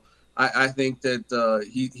 So I think that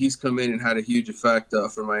he's come in and had a huge effect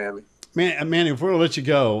for Miami. Manny, before I let you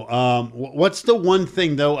go, what's the one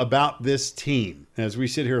thing, though, about this team as we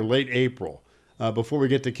sit here late April before we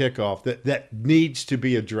get to kickoff that needs to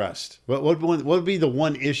be addressed? What would be the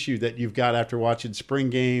one issue that you've got after watching spring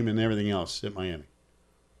game and everything else at Miami?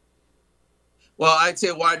 Well, I'd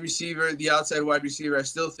say wide receiver, the outside wide receiver. I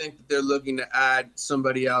still think that they're looking to add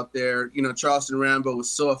somebody out there. You know, Charleston Rambo was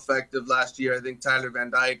so effective last year. I think Tyler Van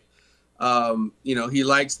Dyke, he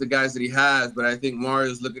likes the guys that he has, but I think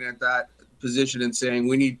Mario's looking at that position and saying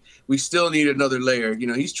we still need another layer. You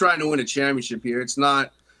know, he's trying to win a championship here. It's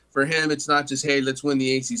not for him. It's not just, hey, let's win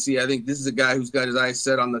the ACC. I think this is a guy who's got his eyes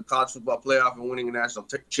set on the college football playoff and winning a national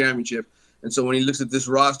championship. And so when he looks at this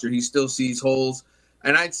roster, he still sees holes.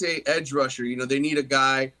 And I'd say edge rusher, they need a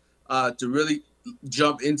guy to really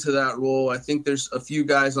jump into that role. I think there's a few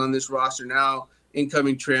guys on this roster now,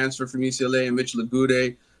 incoming transfer from UCLA and Mitch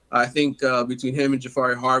Lagude. I think between him and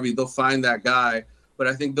Jafari Harvey, they'll find that guy. But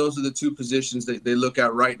I think those are the two positions that they look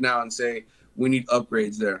at right now and say, we need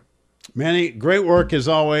upgrades there. Manny, great work as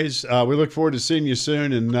always. We look forward to seeing you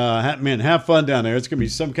soon. And, have fun down there. It's going to be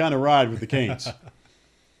some kind of ride with the Canes.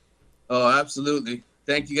 Oh, absolutely.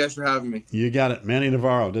 Thank you guys for having me. You got it. Manny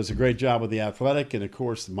Navarro does a great job with The Athletic. And, of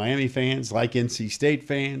course, the Miami fans, like NC State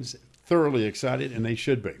fans, thoroughly excited, and they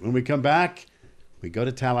should be. When we come back, we go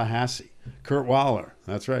to Tallahassee. Kurt Weiler,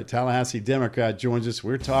 that's right, Tallahassee Democrat, joins us.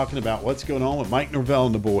 We're talking about what's going on with Mike Norvell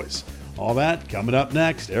and the boys. All that coming up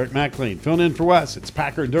next. Eric McLean filling in for Wes. It's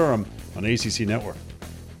Packer and Durham on ACC Network.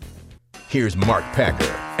 Here's Mark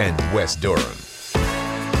Packer and Wes Durham.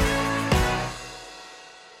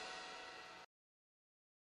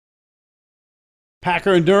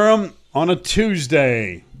 Packer and Durham on a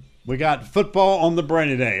Tuesday. We got football on the brain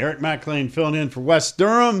today. Eric McLean filling in for Wes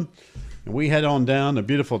Durham. And we head on down to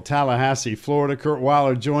beautiful Tallahassee, Florida. Kurt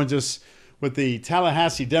Weiler joins us with the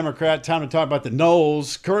Tallahassee Democrat. Time to talk about the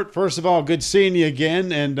Noles. Kurt, first of all, good seeing you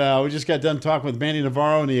again. And we just got done talking with Manny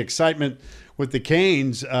Navarro and the excitement with the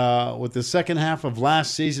Canes with the second half of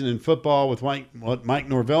last season in football with what Mike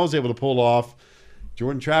Norvell was able to pull off.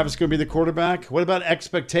 Jordan Travis going to be the quarterback. What about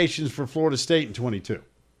expectations for Florida State in 22?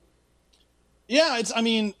 Yeah,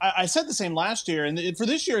 I said the same last year, and for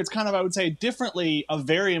this year, it's kind of, I would say, differently a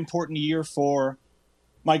very important year for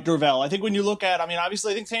Mike Norvell. I think when you look at,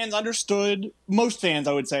 obviously, I think most fans,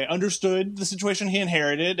 I would say, understood the situation he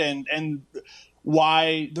inherited and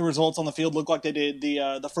why the results on the field look like they did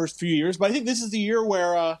the first few years. But I think this is the year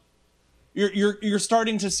where you're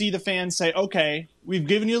starting to see the fans say, okay, we've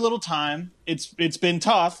given you a little time. It's been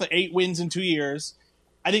tough, 8 wins in 2 years.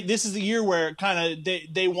 I think this is the year where kind of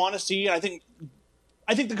they want to see, and I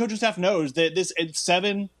think the coaching staff knows that this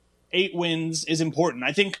 7-8 wins is important.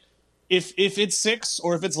 I think if it's 6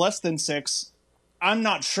 or if it's less than 6, I'm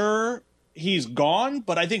not sure he's gone,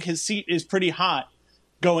 but I think his seat is pretty hot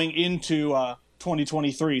going into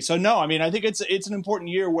 2023. So no, I think it's an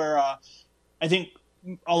important year where I think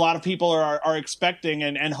a lot of people are expecting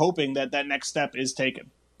and hoping that next step is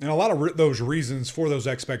taken. And a lot of those reasons for those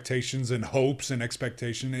expectations and hopes and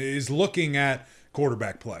expectation is looking at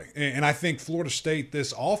quarterback play. And I think Florida State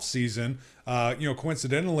this offseason,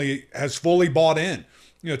 coincidentally has fully bought in,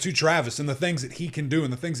 to Travis and the things that he can do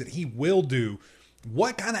and the things that he will do.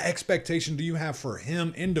 What kind of expectation do you have for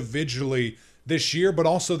him individually this year, but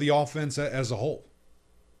also the offense as a whole?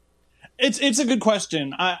 It's a good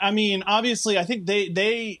question. Obviously, I think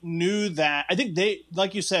they knew that. I think they,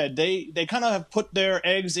 like you said, they kind of have put their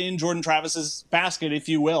eggs in Jordan Travis's basket, if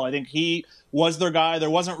you will. I think he was their guy. There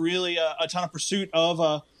wasn't really a ton of pursuit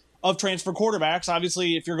of transfer quarterbacks.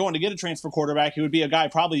 Obviously, if you're going to get a transfer quarterback, it would be a guy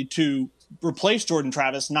probably to replace Jordan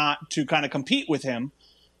Travis, not to kind of compete with him.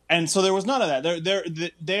 And so there was none of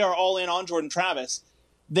that. They are all in on Jordan Travis.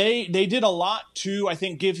 They did a lot to, I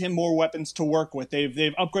think, give him more weapons to work with.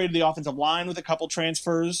 They've upgraded the offensive line with a couple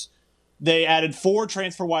transfers. They added 4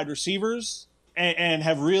 transfer wide receivers and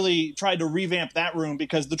have really tried to revamp that room,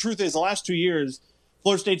 because the truth is the last 2 years,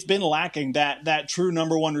 Florida State's been lacking that true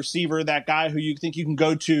number one receiver, that guy who you think you can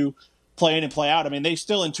go to play in and play out. They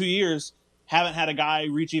still in 2 years haven't had a guy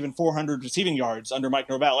reach even 400 receiving yards under Mike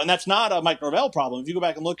Norvell. And that's not a Mike Norvell problem. If you go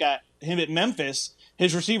back and look at him at Memphis,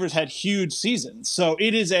 his receivers had huge seasons. So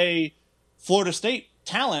it is a Florida State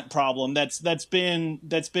talent problem that's been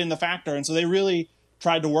the factor. And so they really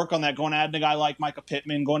tried to work on that, going to add a guy like Micah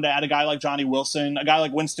Pittman, going to add a guy like Johnny Wilson, a guy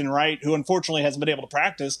like Winston Wright, who unfortunately hasn't been able to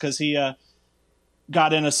practice because he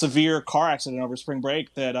got in a severe car accident over spring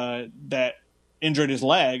break that injured his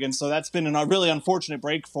leg. And so that's been a really unfortunate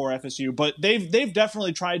break for FSU. But they've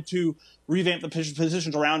definitely tried to revamp the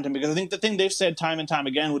positions around him, because I think the thing they've said time and time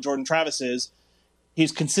again with Jordan Travis is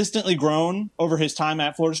he's consistently grown over his time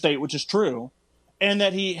at Florida State, which is true. and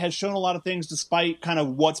that he has shown a lot of things despite kind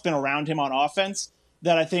of what's been around him on offense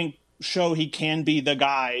that I think show he can be the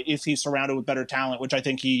guy if he's surrounded with better talent, which I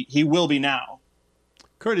think he will be now.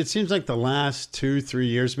 Kurt, it seems like the last 2-3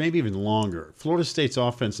 years, maybe even longer, Florida State's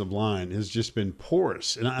offensive line has just been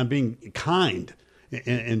porous. And I'm being kind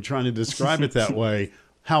in trying to describe it that way.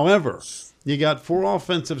 However, you got 4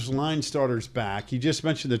 offensive line starters back. You just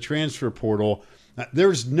mentioned the transfer portal.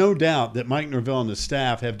 There's no doubt that Mike Norvell and the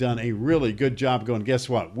staff have done a really good job going, guess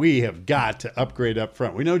what? We have got to upgrade up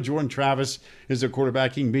front. We know Jordan Travis is a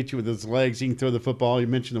quarterback. He can beat you with his legs. He can throw the football. You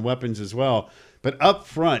mentioned the weapons as well. But up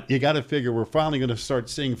front, you got to figure we're finally going to start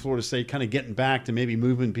seeing Florida State kind of getting back to maybe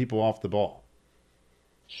moving people off the ball.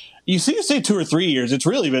 You see, 2 or 3 years. It's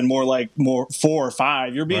really been more 4 or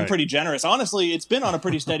 5. You're being pretty generous. Honestly, it's been on a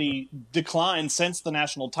pretty steady decline since the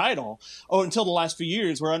national title. Until the last few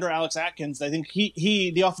years, where under Alex Atkins, I think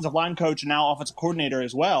he the offensive line coach and now offensive coordinator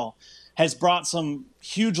as well, has brought some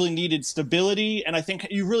hugely needed stability. And I think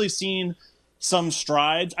you've really seen some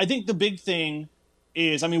strides. I think the big thing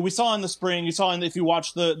is, I mean, we saw in the spring, if you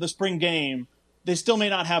watch the spring game, they still may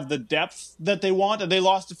not have the depth that they want. And they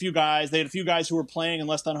lost a few guys. They had a few guys who were playing in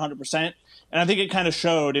less than 100%. And I think it kind of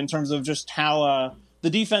showed in terms of just how the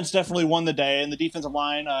defense definitely won the day, and the defensive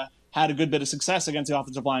line had a good bit of success against the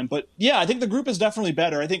offensive line. But yeah, I think the group is definitely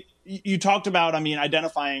better. I think you talked about,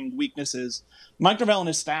 identifying weaknesses. Mike Norvell and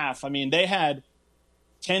his staff, they had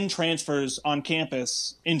 10 transfers on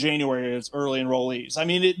campus in January as early enrollees.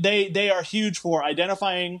 They are huge for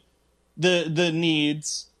identifying the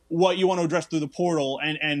needs, what you want to address through the portal,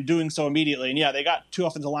 and doing so immediately. And yeah, they got 2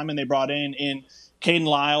 offensive linemen they brought in Caden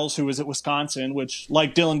Lyles, who was at Wisconsin, which,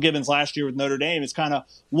 like Dylan Gibbons last year with Notre Dame, is kind of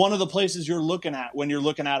one of the places you're looking at when you're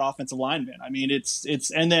looking at offensive linemen.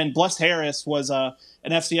 And then Bless Harris was an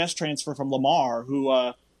FCS transfer from Lamar, who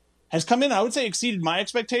has come in, I would say, exceeded my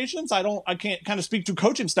expectations. I can't kind of speak to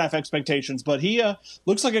coaching staff expectations, but he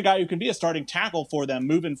looks like a guy who can be a starting tackle for them,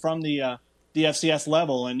 moving from the FCS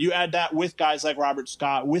level. And you add that with guys like Robert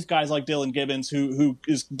Scott, with guys like Dylan Gibbons, who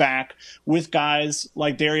is back, with guys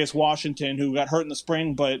like Darius Washington, who got hurt in the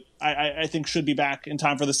spring, but I think should be back in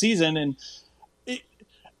time for the season. And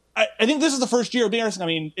I think this is the first year, being honest,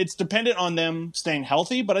 it's dependent on them staying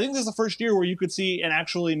healthy, but I think this is the first year where you could see an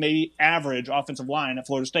actually maybe average offensive line at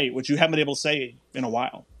Florida State, which you haven't been able to say in a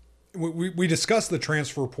while. We discussed the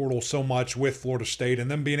transfer portal so much with Florida State,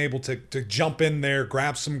 and them being able to jump in there,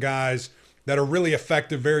 grab some guys that are really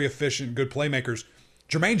effective, very efficient, good playmakers.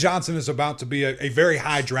 Jermaine Johnson is about to be a very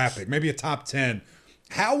high draft pick, maybe a top 10.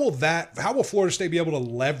 How will Florida State be able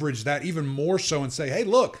to leverage that even more so and say, hey,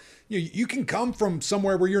 look, you can come from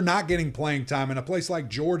somewhere where you're not getting playing time in a place like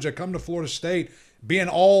Georgia, come to Florida State, be an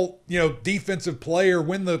all, defensive player,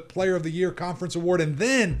 win the Player of the Year conference award, and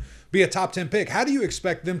then be a top 10 pick. How do you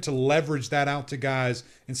expect them to leverage that out to guys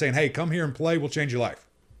and saying, hey, come here and play, we'll change your life?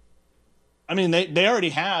 They already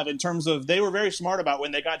have, in terms of, they were very smart about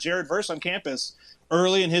when they got Jared Verse on campus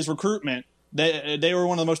early in his recruitment. They were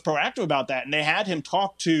one of the most proactive about that. And they had him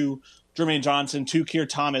talk to Jermaine Johnson, to Keir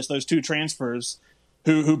Thomas, those 2 transfers,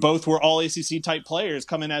 who both were all ACC type players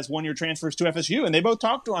coming as 1-year transfers to FSU. And they both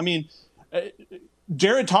talked to him.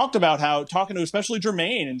 Jared talked about talking to especially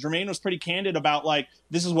Jermaine, and Jermaine was pretty candid about,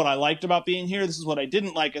 this is what I liked about being here, this is what I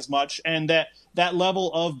didn't like as much. And that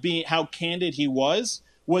level of how candid he was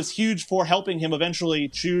huge for helping him eventually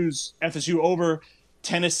choose FSU over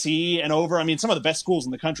Tennessee and over, some of the best schools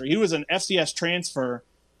in the country. He was an FCS transfer,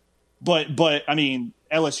 but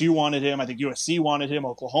LSU wanted him. I think USC wanted him.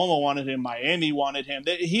 Oklahoma wanted him. Miami wanted him.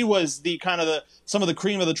 He was some of the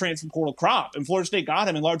cream of the transfer portal crop, and Florida State got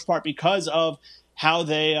him in large part because of how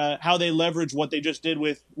they leverage what they just did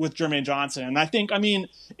with Jermaine Johnson. And I think,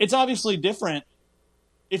 it's obviously different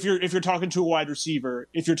if you're talking to a wide receiver,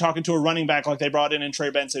 if you're talking to a running back like they brought in Trey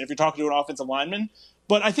Benson, if you're talking to an offensive lineman.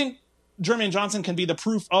 But I think Jermaine Johnson can be the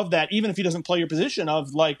proof of that, even if he doesn't play your position,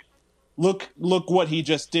 of look what he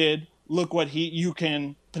just did. Look what you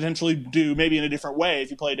can potentially do, maybe in a different way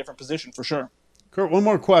if you play a different position, for sure. Kurt, one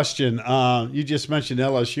more question. You just mentioned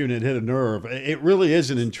LSU and it hit a nerve. It really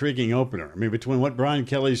is an intriguing opener. Between what Brian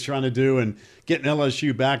Kelly's trying to do and getting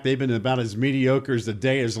LSU back, they've been about as mediocre as the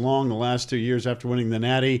day is long the last 2 years after winning the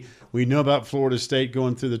Natty. We know about Florida State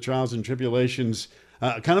going through the trials and tribulations.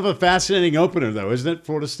 Kind of a fascinating opener, though, isn't it?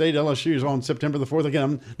 Florida State, LSU is on September the 4th.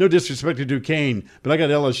 Again, no disrespect to Duquesne, but I got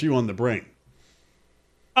LSU on the brain.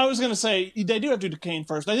 I was going to say, they do have to Duquesne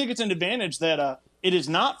first. I think it's an advantage that it is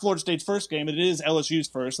not Florida State's first game, but it is LSU's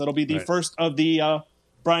first. That'll be the first of the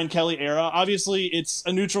Brian Kelly era. Obviously, it's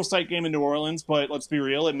a neutral site game in New Orleans, but let's be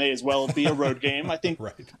real, it may as well be a road game. I think.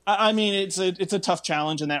 Right. It's a tough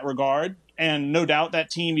challenge in that regard, And no doubt that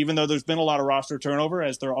team, even though there's been a lot of roster turnover,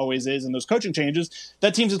 as there always is in those coaching changes,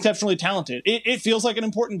 that team's exceptionally talented. It feels like an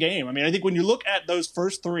important game. I mean, I think when you look at those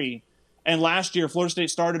first three, and last year Florida State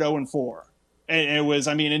started 0-4.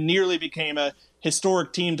 And it nearly became a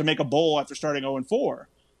historic team to make a bowl after starting 0-4.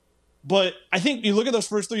 But I think you look at those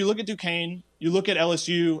first three, you look at Duquesne, you look at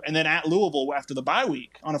LSU, and then at Louisville after the bye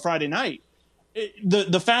week on a Friday night.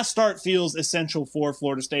 The fast start feels essential for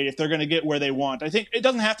Florida State if they're going to get where they want. I think it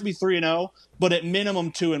doesn't have to be 3-0, but at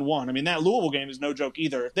minimum 2-1. I mean, that Louisville game is no joke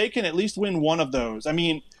either. If they can at least win one of those, I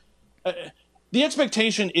mean, the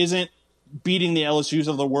expectation isn't beating the LSUs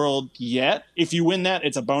of the world yet. If you win that,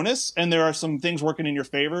 it's a bonus, and there are some things working in your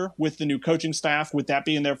favor with the new coaching staff, with that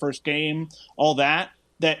being their first game, all that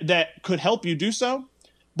could help you do so.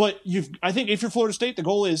 But I think if you're Florida State, the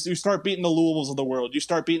goal is you start beating the Louisvilles of the world. You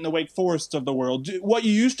start beating the Wake Forests of the world. What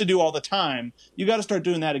you used to do all the time, you got to start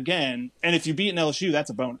doing that again. And if you beat an LSU, that's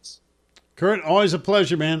a bonus. Kurt, always a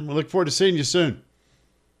pleasure, man. We look forward to seeing you soon.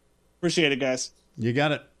 Appreciate it, guys. You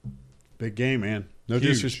got it. Big game, man. No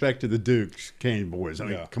Huge. Disrespect to the Dukes, Cane boys. I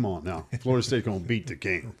mean, Yeah. come on now. Florida State's going to beat the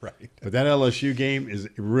Cane. Right. But that LSU game is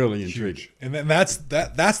really intriguing. And then that's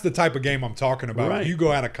the type of game I'm talking about. Right. You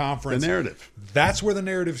go out of The conference. narrative. That's where the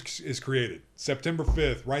narrative is created. September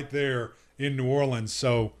 5th, right there in New Orleans.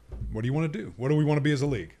 So what do you want to do? What do we want to be as a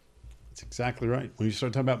league? That's exactly right. When you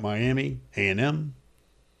start talking about Miami, A&M,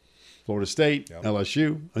 Florida State, Yep.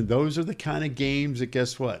 LSU, and those are the kind of games that,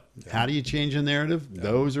 guess what? How do you change the narrative?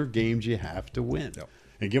 Those are games you have to win. Yep.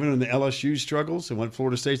 And given the LSU struggles and what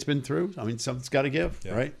Florida State's been through, I mean, something's got to give,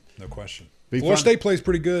 Yeah, right? No question. Be Florida fun. State plays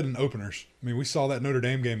pretty good in openers. I mean, we saw that Notre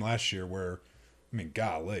Dame game last year where, I mean,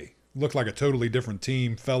 golly, looked like a totally different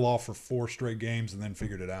team, fell off for 4 straight games, and then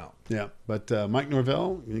figured it out. Yeah, but Mike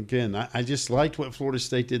Norvell, again, I just liked what Florida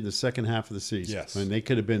State did in the second half of the season. Yes. I mean, they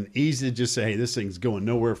could have been easy to just say, hey, this thing's going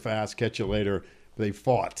nowhere fast, catch you later. But they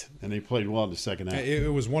fought, and they played well in the second half.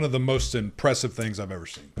 It was one of the most impressive things I've ever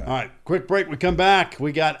seen. Pat. All right, quick break. We come back.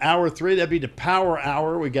 We got hour 3. That'd be the Power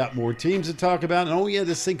Hour. We got more teams to talk about. And, oh, yeah,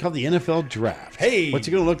 this thing called the NFL Draft. Hey. What's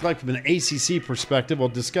it going to look like from an ACC perspective? We'll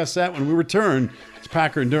discuss that when we return. It's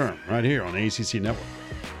Packer and Durham right here on the ACC Network.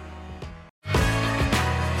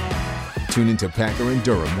 Tune into Packer and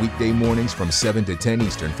Durham weekday mornings from 7 to 10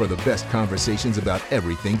 Eastern for the best conversations about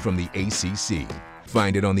everything from the ACC.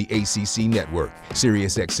 Find it on the ACC Network,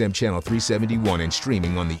 SiriusXM Channel 371, and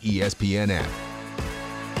streaming on the ESPN app.